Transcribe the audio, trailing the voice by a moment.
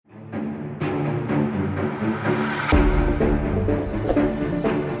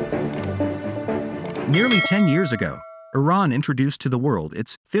Nearly 10 years ago, Iran introduced to the world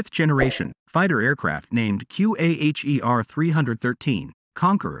its fifth-generation fighter aircraft named Qaher-313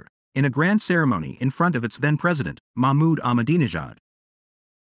 Conqueror in a grand ceremony in front of its then-president, Mahmoud Ahmadinejad.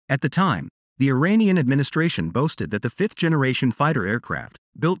 At the time, the Iranian administration boasted that the fifth-generation fighter aircraft,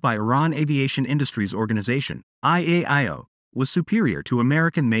 built by Iran Aviation Industries Organisation, IAIO, was superior to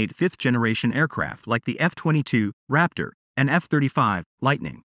American-made fifth-generation aircraft like the F-22 Raptor and F-35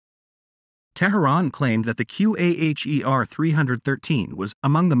 Lightning. Tehran claimed that the Qaher-313 was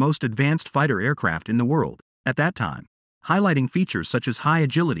among the most advanced fighter aircraft in the world at that time, highlighting features such as high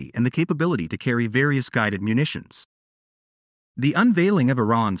agility and the capability to carry various guided munitions. The unveiling of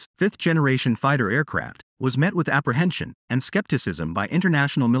Iran's fifth-generation fighter aircraft was met with apprehension and skepticism by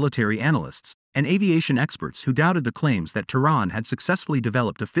international military analysts and aviation experts who doubted the claims that Tehran had successfully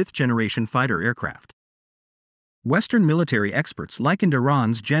developed a fifth-generation fighter aircraft. Western military experts likened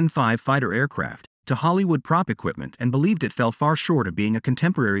Iran's Gen 5 fighter aircraft to Hollywood prop equipment and believed it fell far short of being a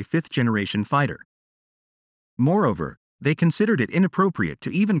contemporary fifth-generation fighter. Moreover, they considered it inappropriate to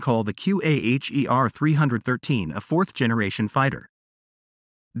even call the Qaher-313 a fourth-generation fighter.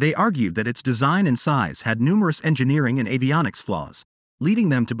 They argued that its design and size had numerous engineering and avionics flaws, leading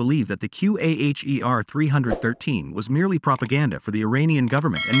them to believe that the Qaher-313 was merely propaganda for the Iranian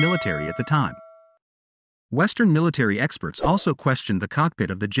government and military at the time. Western military experts also questioned the cockpit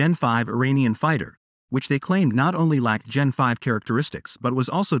of the Gen 5 Iranian fighter, which they claimed not only lacked Gen 5 characteristics but was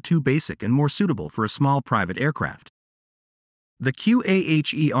also too basic and more suitable for a small private aircraft. The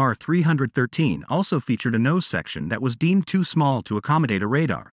Qaher-313 also featured a nose section that was deemed too small to accommodate a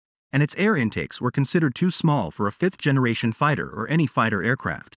radar, and its air intakes were considered too small for a fifth-generation fighter or any fighter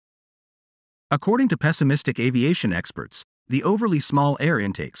aircraft. According to pessimistic aviation experts, the overly small air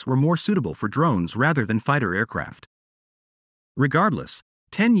intakes were more suitable for drones rather than fighter aircraft. Regardless,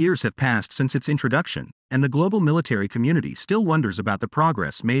 10 years have passed since its introduction, and the global military community still wonders about the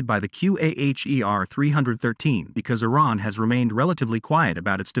progress made by the Qaher-313 because Iran has remained relatively quiet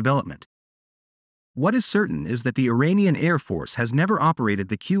about its development. What is certain is that the Iranian Air Force has never operated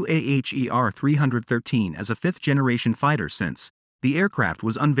the Qaher-313 as a fifth-generation fighter since the aircraft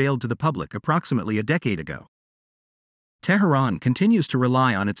was unveiled to the public approximately a decade ago. Tehran continues to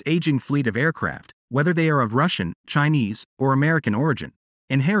rely on its aging fleet of aircraft, whether they are of Russian, Chinese, or American origin,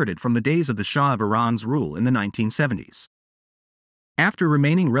 inherited from the days of the Shah of Iran's rule in the 1970s. After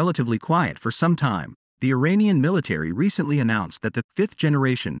remaining relatively quiet for some time, the Iranian military recently announced that the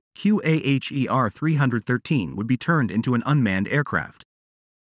fifth-generation Qaher-313 would be turned into an unmanned aircraft.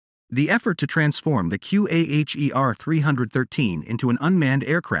 The effort to transform the Qaher-313 into an unmanned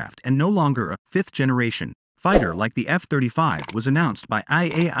aircraft and no longer a fifth-generation fighter like the F-35 was announced by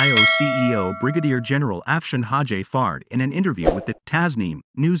IAIO CEO Brigadier General Afshan Hajj Fard in an interview with the Tasnim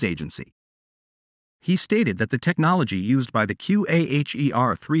news agency. He stated that the technology used by the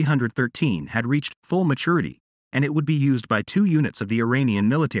Qaher-313 had reached full maturity, and it would be used by 2 units of the Iranian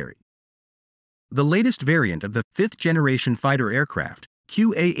military. The latest variant of the fifth-generation fighter aircraft,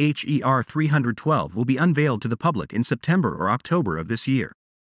 Qaher-312, will be unveiled to the public in September or October of this year.